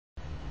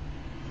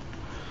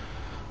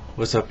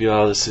What's up,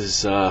 y'all? This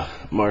is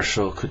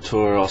Marshall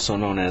Couture, also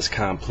known as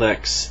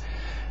Calmplex,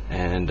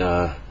 and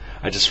I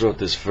just wrote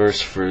this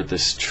verse for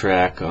this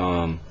track.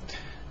 My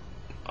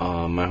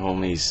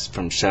homies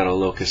from Shadow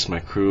Locust, my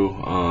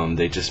crew,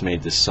 they just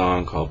made this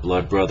song called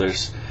Blood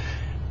Brothers,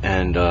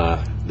 and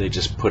they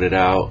just put it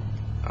out,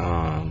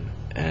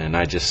 and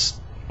I just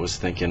was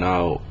thinking,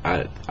 oh,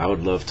 I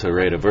would love to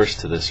write a verse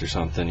to this or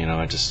something, you know.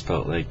 I just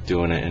felt like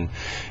doing it. And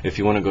if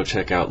you want to go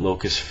check out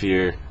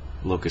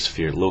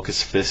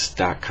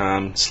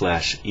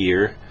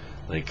locustfist.com/ear,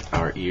 like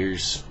our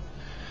ears,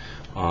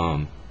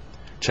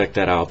 check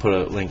that out. I'll put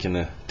a link in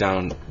the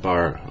down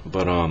bar,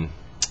 but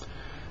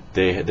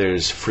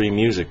there's free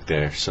music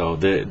there, so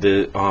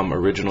the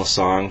original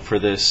song for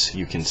this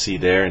you can see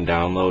there and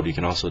download. You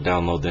can also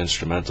download the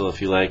instrumental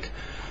if you like,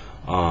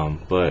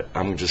 but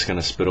I'm just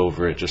gonna spit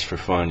over it just for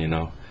fun, you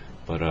know.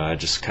 But I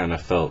just kind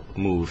of felt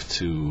moved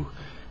to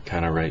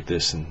kind of write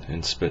this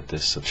and spit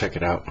this, so check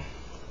it out.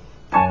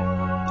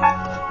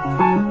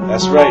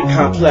 That's right,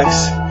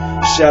 Complex,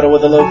 Shadow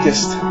of the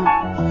Locust,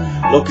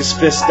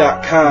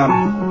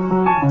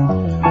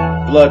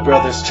 locustfist.com, Blood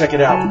Brothers, check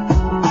it out.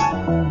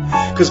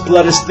 Cause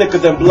blood is thicker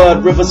than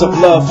blood, rivers of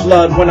love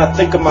flood. When I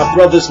think of my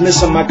brothers,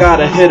 miss them, I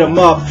gotta hit them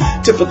up.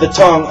 Tip of the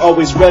tongue,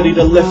 always ready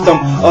to lift them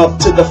up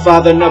to the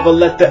Father, never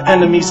let the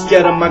enemies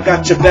get them. I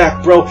got your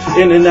back, bro,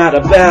 in and out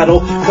of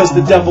battle, cause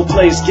the devil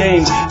plays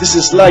games. This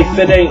is life,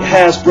 it ain't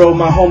Hasbro.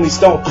 My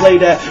homies don't play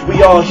that.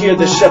 We all hear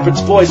the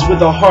shepherd's voice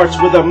with our hearts,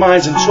 with our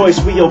minds and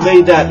choice. We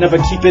obey that, never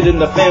keep it in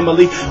the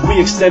family. We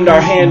extend our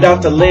hand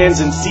out to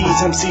lands and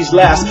seas. MC's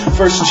last,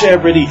 first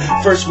charity,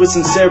 first with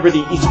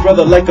sincerity. Each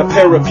brother like a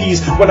pair of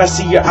peas. When I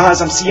see your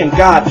eyes, I'm seeing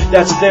God,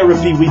 that's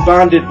therapy. We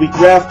bonded, we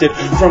grafted,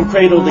 from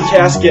cradle to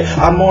casket.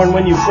 I mourn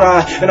when you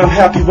cry, and I'm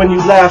happy when you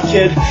laugh,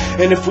 kid.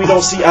 And if we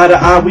don't see eye to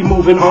eye, we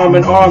moving arm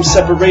in arm,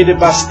 separated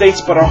by states,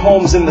 but our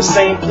homes in the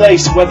same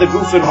place. Whether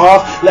goofing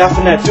off,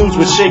 laughing at dudes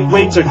with shake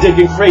weights, or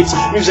digging crates,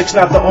 music's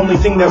not the only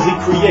thing that we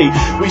create.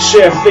 We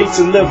share fates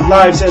and live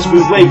lives as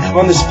we wait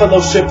on this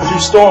fellowship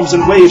through storms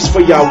and waves for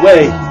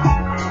Yahweh.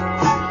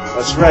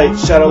 That's right,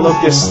 Shadow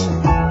Locust,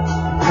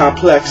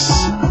 Complex,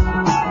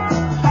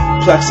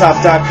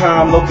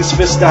 plexhop.com,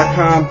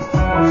 locustfist.com.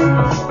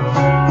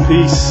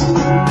 Peace.